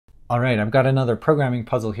All right, I've got another programming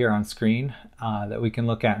puzzle here on screen that we can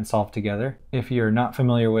look at and solve together. If you're not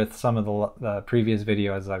familiar with some of the previous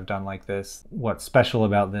videos I've done like this, what's special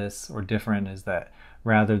about this or different is that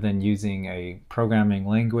rather than using a programming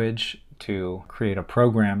language to create a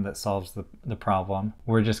program that solves the problem,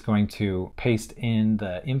 we're just going to paste in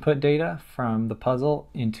the input data from the puzzle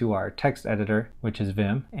into our text editor, which is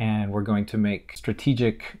Vim, and we're going to make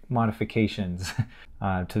strategic modifications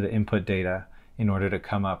to the input data in order to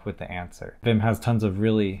come up with the answer. Vim has tons of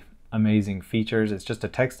really amazing features. It's just a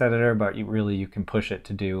text editor, but you can push it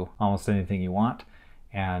to do almost anything you want.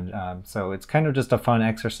 And so it's kind of just a fun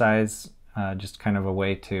exercise, just kind of a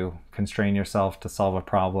way to constrain yourself to solve a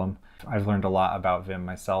problem. I've learned a lot about Vim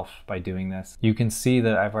myself by doing this. You can see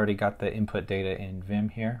that I've already got the input data in Vim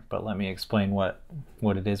here, but let me explain what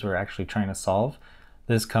it is we're actually trying to solve.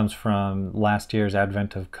 This comes from last year's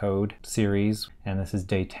Advent of Code series, and this is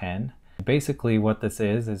day 10. Basically what this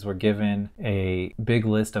is we're given a big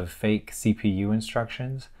list of fake CPU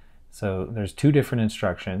instructions. So there's two different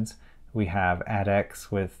instructions. We have add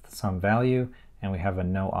x with some value, and we have a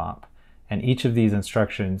no op. And each of these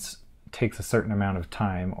instructions takes a certain amount of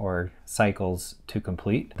time or cycles to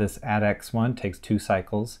complete. This add x one takes 2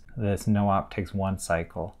 cycles. This no op takes 1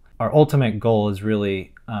 cycle. Our ultimate goal is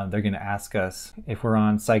really, they're going to ask us if we're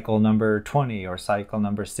on cycle number 20 or cycle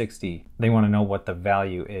number 60. They want to know what the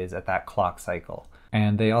value is at that clock cycle.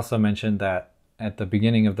 And they also mentioned that at the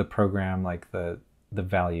beginning of the program, like the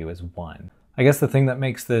value is 1. I guess the thing that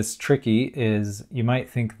makes this tricky is you might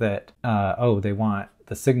think that, oh, they want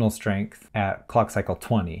the signal strength at clock cycle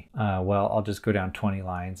 20. Well, I'll just go down 20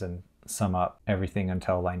 lines and sum up everything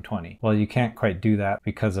until line 20. Well, you can't quite do that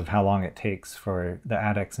because of how long it takes for the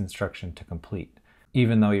addx instruction to complete.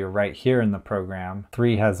 Even though you're right here in the program,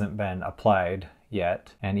 3 hasn't been applied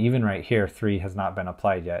yet, and even right here 3 has not been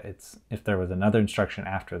applied yet. It's if there was another instruction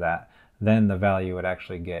after that, then the value would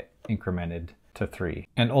actually get incremented to 3.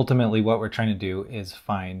 And ultimately what we're trying to do is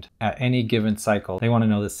find at any given cycle, they want to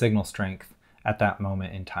know the signal strength at that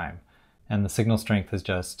moment in time. And the signal strength is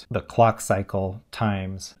just the clock cycle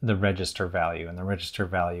times the register value. And the register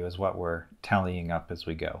value is what we're tallying up as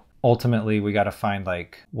we go. Ultimately, we got to find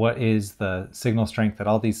like what is the signal strength at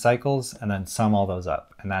all these cycles and then sum all those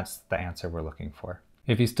up. And that's the answer we're looking for.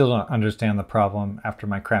 If you still don't understand the problem after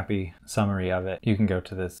my crappy summary of it, you can go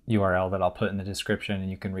to this URL that I'll put in the description and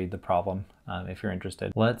you can read the problem if you're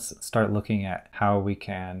interested. Let's start looking at how we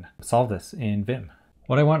can solve this in Vim.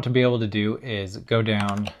 What I want to be able to do is go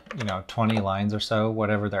down, 20 lines or so,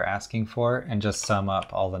 whatever they're asking for, and just sum up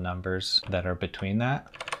all the numbers that are between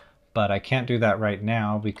that. But I can't do that right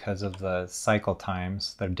now because of the cycle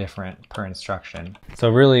times. They're different per instruction. So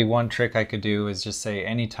really one trick I could do is just say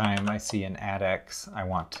anytime I see an add x, I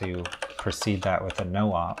want to precede that with a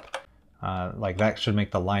no op. Like that should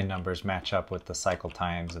make the line numbers match up with the cycle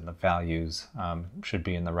times, and the values should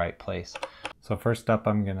be in the right place. So first up,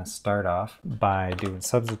 I'm going to start off by doing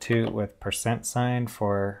substitute with %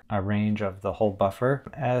 for a range of the whole buffer.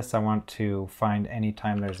 S, I want to find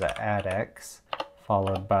anytime there's an add x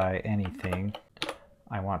followed by anything.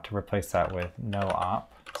 I want to replace that with no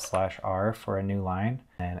op /r for a new line,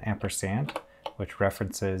 and ampersand, which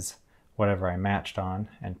references whatever I matched on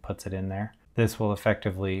and puts it in there. This will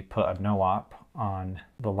effectively put a no op on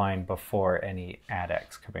the line before any add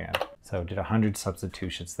x command. So did 100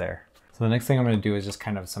 substitutions there. So the next thing I'm going to do is just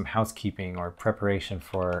kind of some housekeeping or preparation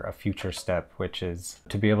for a future step, which is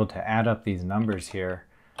to be able to add up these numbers here,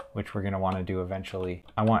 which we're going to want to do eventually.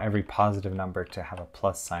 I want every positive number to have a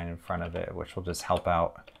plus sign in front of it, which will just help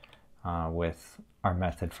out with our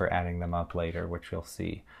method for adding them up later, which you'll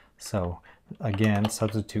see. So again,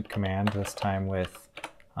 substitute command, this time with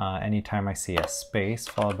anytime I see a space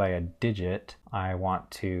followed by a digit, I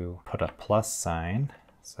want to put a plus sign.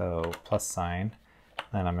 So plus sign.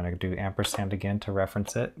 Then I'm going to do ampersand again to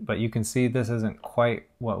reference it. But you can see this isn't quite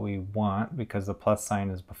what we want because the plus sign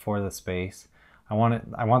is before the space. I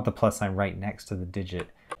want the plus sign right next to the digit.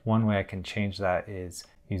 One way I can change that is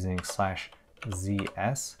using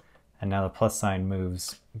 /zs. And now the plus sign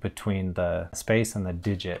moves between the space and the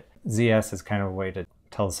digit. ZS is kind of a way to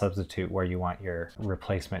tell the substitute where you want your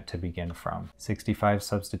replacement to begin from. 65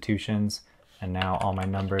 substitutions, and now all my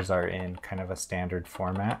numbers are in kind of a standard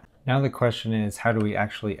format. Now the question is, how do we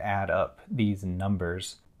actually add up these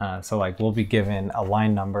numbers? So like we'll be given a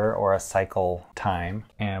line number or a cycle time,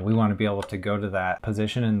 and we want to be able to go to that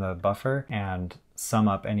position in the buffer and sum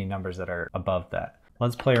up any numbers that are above that.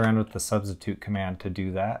 Let's play around with the substitute command to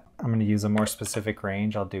do that. I'm going to use a more specific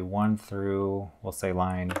range. I'll do 1 through, we'll say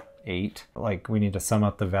line 8. Like we need to sum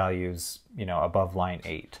up the values, above line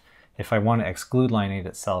 8. If I want to exclude line 8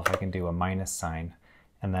 itself, I can do a minus sign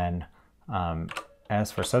And then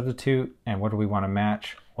S for substitute. And what do we want to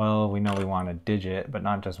match? Well, we know we want a digit, but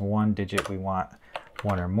not just one digit. We want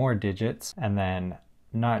one or more digits. And then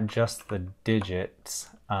not just the digits,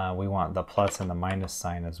 we want the plus and the minus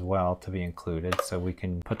sign as well to be included. So we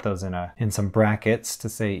can put those in some brackets to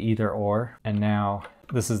say either or. And now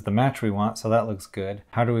this is the match we want, so that looks good.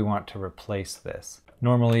 How do we want to replace this?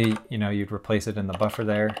 Normally, you'd replace it in the buffer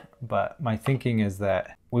there, but my thinking is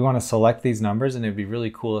that we want to select these numbers, and it'd be really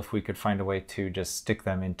cool if we could find a way to just stick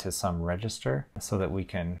them into some register so that we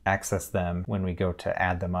can access them when we go to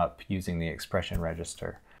add them up using the expression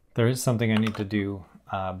register. There is something I need to do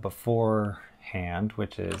beforehand,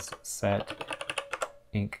 which is set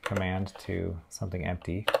inccommand to something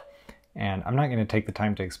empty. And I'm not going to take the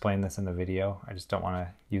time to explain this in the video. I just don't want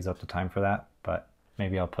to use up the time for that, but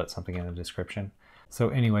maybe I'll put something in the description. So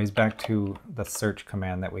anyways, back to the search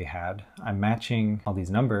command that we had. I'm matching all these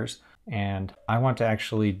numbers, and I want to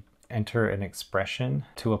actually enter an expression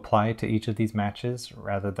to apply to each of these matches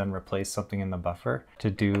rather than replace something in the buffer. To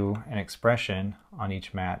do an expression on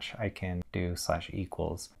each match, I can do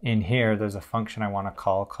 /equals. In here, there's a function I want to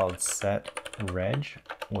call called setReg,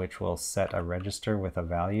 which will set a register with a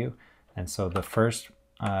value. And so the first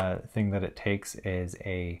thing that it takes is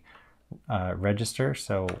a register,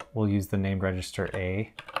 so we'll use the named register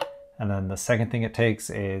A. And then the second thing it takes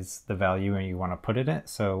is the value and you want to put it in.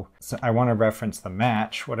 So I want to reference the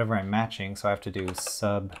match, whatever I'm matching, so I have to do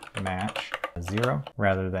sub match 0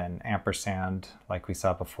 rather than ampersand like we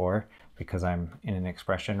saw before, because I'm in an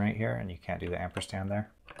expression right here and you can't do the ampersand there.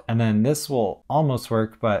 And then this will almost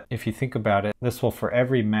work, but if you think about it, this will, for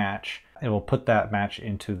every match, it will put that match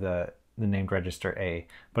into the named register A,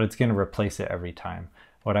 but it's going to replace it every time.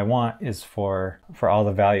 What I want is for all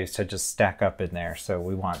the values to just stack up in there. So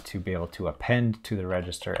we want to be able to append to the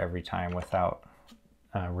register every time without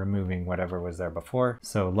removing whatever was there before.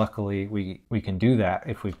 So luckily we can do that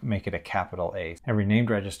if we make it a capital A. Every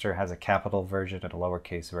named register has a capital version and a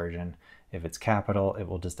lowercase version. If it's capital, it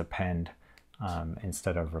will just append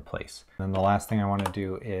instead of replace. And then the last thing I want to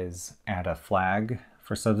do is add a flag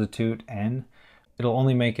for substitute N. It'll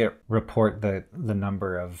only make it report the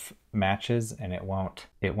number of matches, and it won't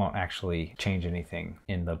actually change anything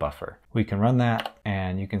in the buffer. We can run that,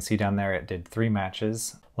 and you can see down there it did 3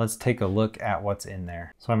 matches. Let's take a look at what's in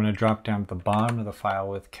there. So I'm going to drop down to the bottom of the file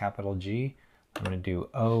with capital G. I'm going to do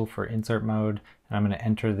O for insert mode, and I'm going to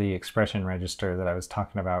enter the expression register that I was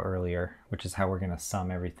talking about earlier, which is how we're going to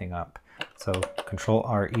sum everything up. So Control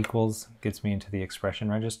R equals gets me into the expression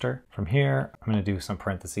register. From here, I'm going to do some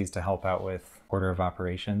parentheses to help out with order of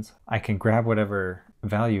operations. I can grab whatever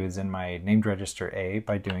value is in my named register A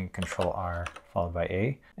by doing Control R followed by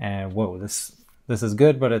A. And whoa, this is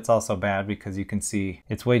good, but it's also bad because you can see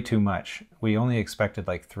it's way too much. We only expected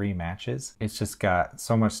like 3 matches. It's just got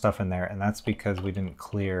so much stuff in there, and that's because we didn't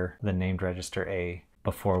clear the named register A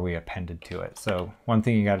before we appended to it. So one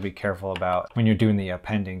thing you got to be careful about when you're doing the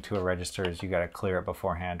appending to a register is you got to clear it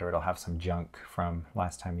beforehand, or it'll have some junk from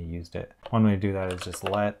last time you used it. One way to do that is just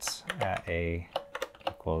let at A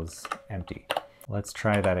equals empty. Let's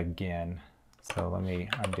try that again. So let me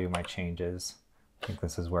undo my changes. I think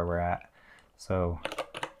this is where we're at. So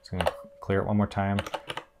just going to clear it one more time.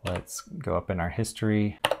 Let's go up in our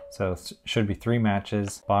history. So it should be 3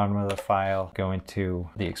 matches. Bottom of the file, go into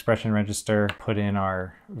the expression register, put in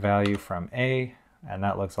our value from A, and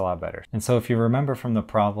that looks a lot better. And so if you remember from the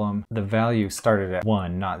problem, the value started at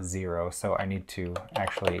 1, not 0. So I need to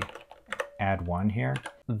actually add 1 here.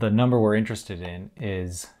 The number we're interested in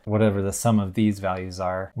is whatever the sum of these values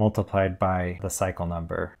are multiplied by the cycle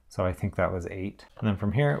number. So I think that was 8. And then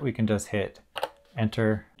from here, we can just hit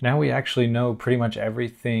enter. Now we actually know pretty much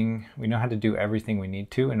everything. We know how to do everything we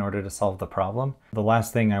need to in order to solve the problem. The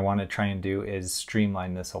last thing I want to try and do is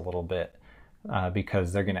streamline this a little bit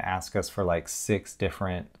because they're going to ask us for like 6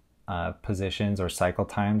 different positions or cycle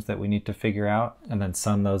times that we need to figure out and then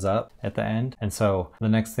sum those up at the end. And so the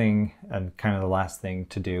next thing and kind of the last thing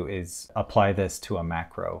to do is apply this to a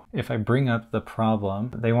macro. If I bring up the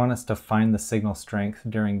problem, they want us to find the signal strength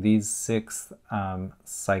during these 6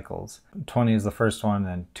 cycles. 20 is the first one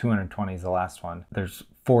and 220 is the last one. There's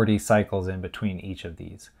 40 cycles in between each of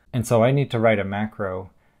these. And so I need to write a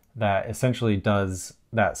macro that essentially does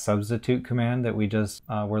that substitute command that we just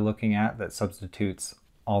were looking at, that substitutes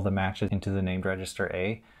all the matches into the named register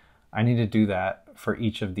A. I need to do that for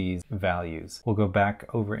each of these values. We'll go back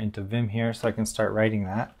over into Vim here so I can start writing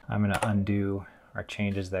that. I'm going to undo our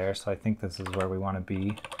changes there, so I think this is where we want to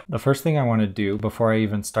be. The first thing I want to do before I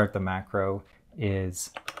even start the macro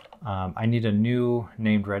is I need a new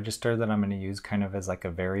named register that I'm going to use kind of as like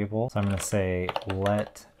a variable. So I'm going to say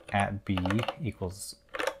let at B equals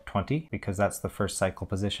 20 because that's the first cycle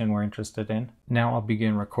position we're interested in. Now I'll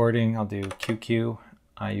begin recording. I'll do QQ.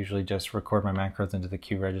 I usually just record my macros into the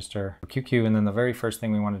Q register. QQ, and then the very first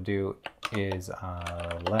thing we want to do is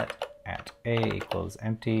let at a equals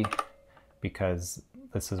empty, because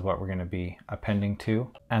this is what we're going to be appending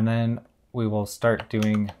to. And then we will start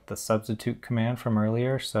doing the substitute command from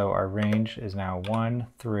earlier. So our range is now 1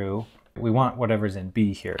 through, we want whatever's in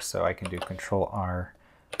B here, so I can do Control R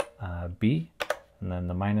B, and then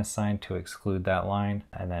the minus sign to exclude that line,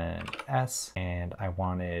 and then S, and I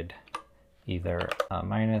wanted either a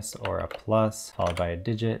minus or a plus followed by a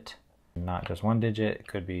digit, not just one digit, it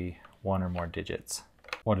could be one or more digits.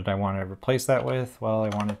 What did I want to replace that with? Well, I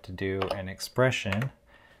wanted to do an expression.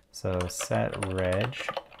 So set reg,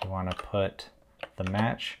 we want to put the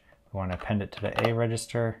match, we want to append it to the A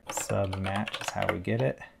register, sub match is how we get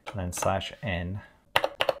it, and then /n.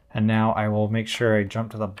 And now I will make sure I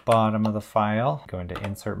jump to the bottom of the file, go into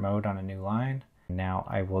insert mode on a new line. Now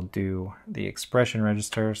I will do the expression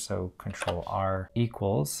register, so Control R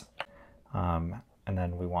equals, and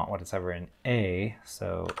then we want what is ever in A,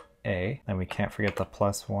 so A, then we can't forget the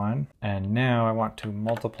 +1. And now I want to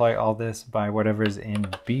multiply all this by whatever is in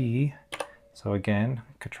B. So again,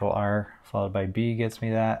 Control R followed by B gets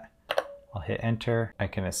me that. I'll hit enter, I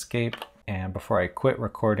can escape, and before I quit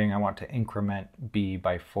recording, I want to increment B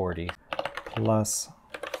by 40, plus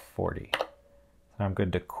 40. So I'm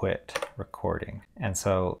good to quit recording. And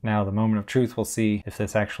so now the moment of truth, we'll see if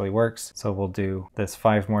this actually works. So we'll do this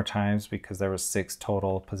 5 more times because there was 6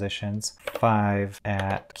 total positions. 5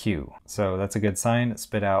 at Q. So that's a good sign. It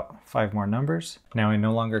spit out 5 more numbers. Now I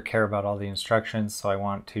no longer care about all the instructions, so I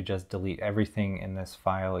want to just delete everything in this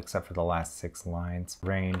file except for the last 6 lines.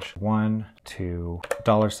 Range 1 to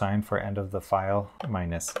 $ for end of the file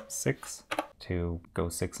 -6 to go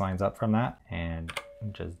 6 lines up from that, and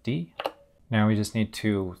just D. Now we just need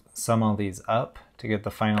to sum all these up to get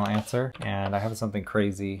the final answer, and I have something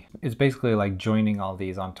crazy. It's basically like joining all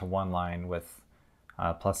these onto one line with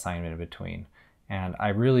a plus sign in between. And I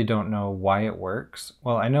really don't know why it works.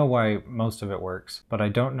 Well, I know why most of it works, but I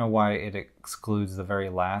don't know why it excludes the very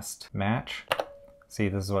last match. See,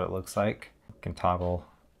 this is what it looks like. You can toggle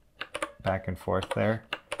back and forth there.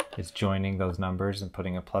 It's joining those numbers and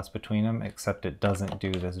putting a plus between them, except it doesn't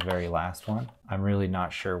do this very last one. I'm really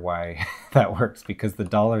not sure why that works, because the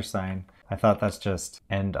 $, I thought that's just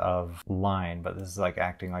end of line, but this is like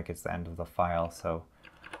acting like it's the end of the file. So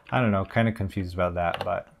I don't know, kind of confused about that,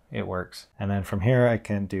 but it works. And then from here I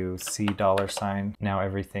can do C $. Now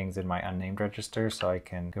everything's in my unnamed register, so I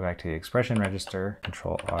can go back to the expression register,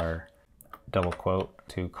 Control R double quote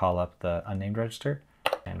to call up the unnamed register.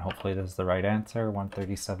 And hopefully this is the right answer,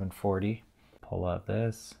 137.40. Pull up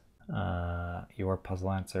this, your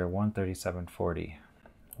puzzle answer, 137.40.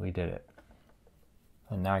 We did it.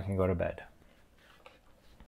 And now I can go to bed.